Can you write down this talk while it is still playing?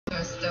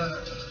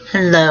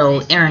Hello,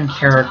 Aaron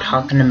here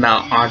talking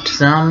about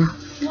autism.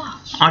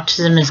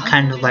 Autism is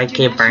kind of like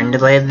a brain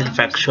delay that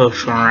affects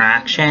social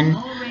interaction,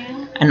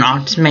 and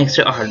autism makes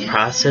it hard to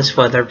process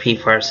what other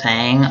people are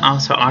saying.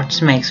 Also,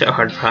 autism makes it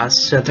hard to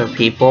process other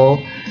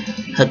people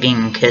hugging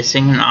and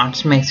kissing, and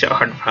autism makes it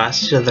hard to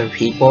process other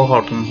people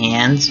holding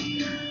hands.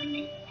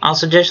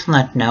 Also, just to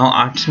let you know,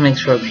 autism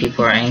makes where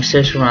people are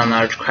anxious around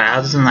large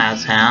crowds and loud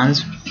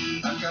sounds,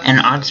 and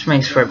autism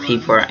makes where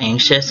people are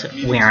anxious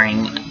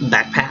wearing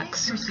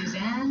backpacks.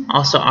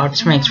 Also,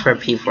 autism makes where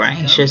people are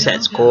anxious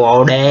at school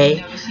all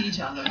day,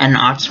 and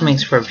autism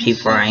makes where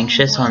people are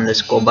anxious on the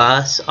school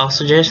bus.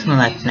 Also, just to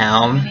let you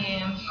know,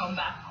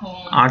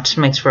 autism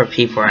makes where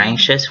people are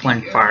anxious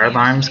when fire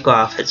alarms go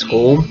off at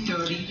school,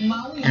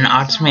 and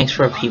autism makes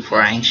where people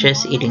are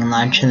anxious eating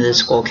lunch in the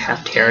school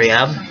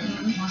cafeteria.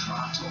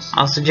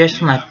 Also, just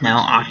to let you know,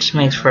 autism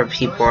makes where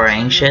people are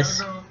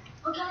anxious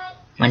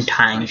when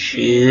tying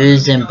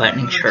shoes and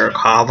buttoning shirt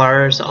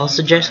collars.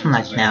 Also, just to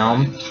let you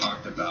know,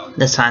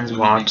 the signs of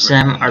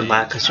autism are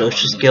lack of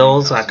social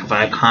skills, lack of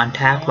eye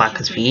contact, lack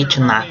of speech,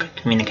 and lack of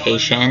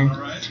communication.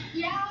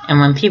 And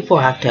when people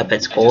act up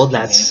at school,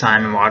 that's a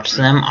sign of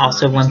autism.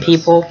 Also, when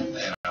people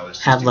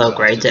have low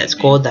grades at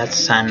school, that's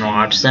a sign of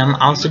autism.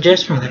 Also,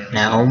 just to let you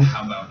know,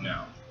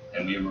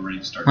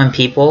 when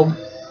people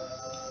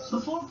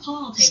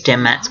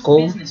stim at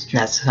school,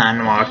 that's a sign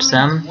of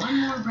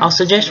autism.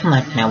 Also, just to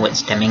let you know what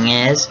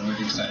stimming is.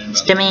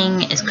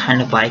 Stimming is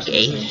kind of like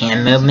a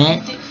hand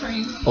movement,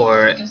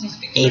 or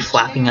a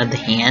flapping of the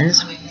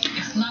hands,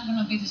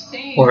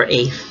 or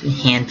a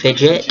hand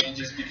fidget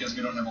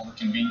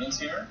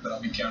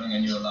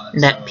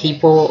that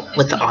people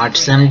with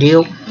autism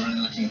do.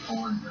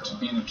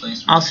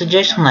 Also,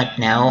 just to let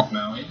you know,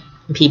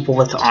 people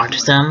with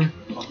autism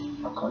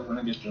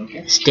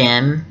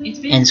stim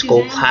in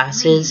school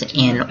classes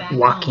and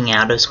walking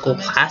out of school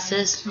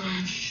classes.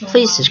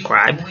 Please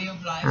subscribe,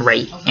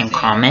 rate, and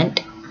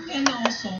comment.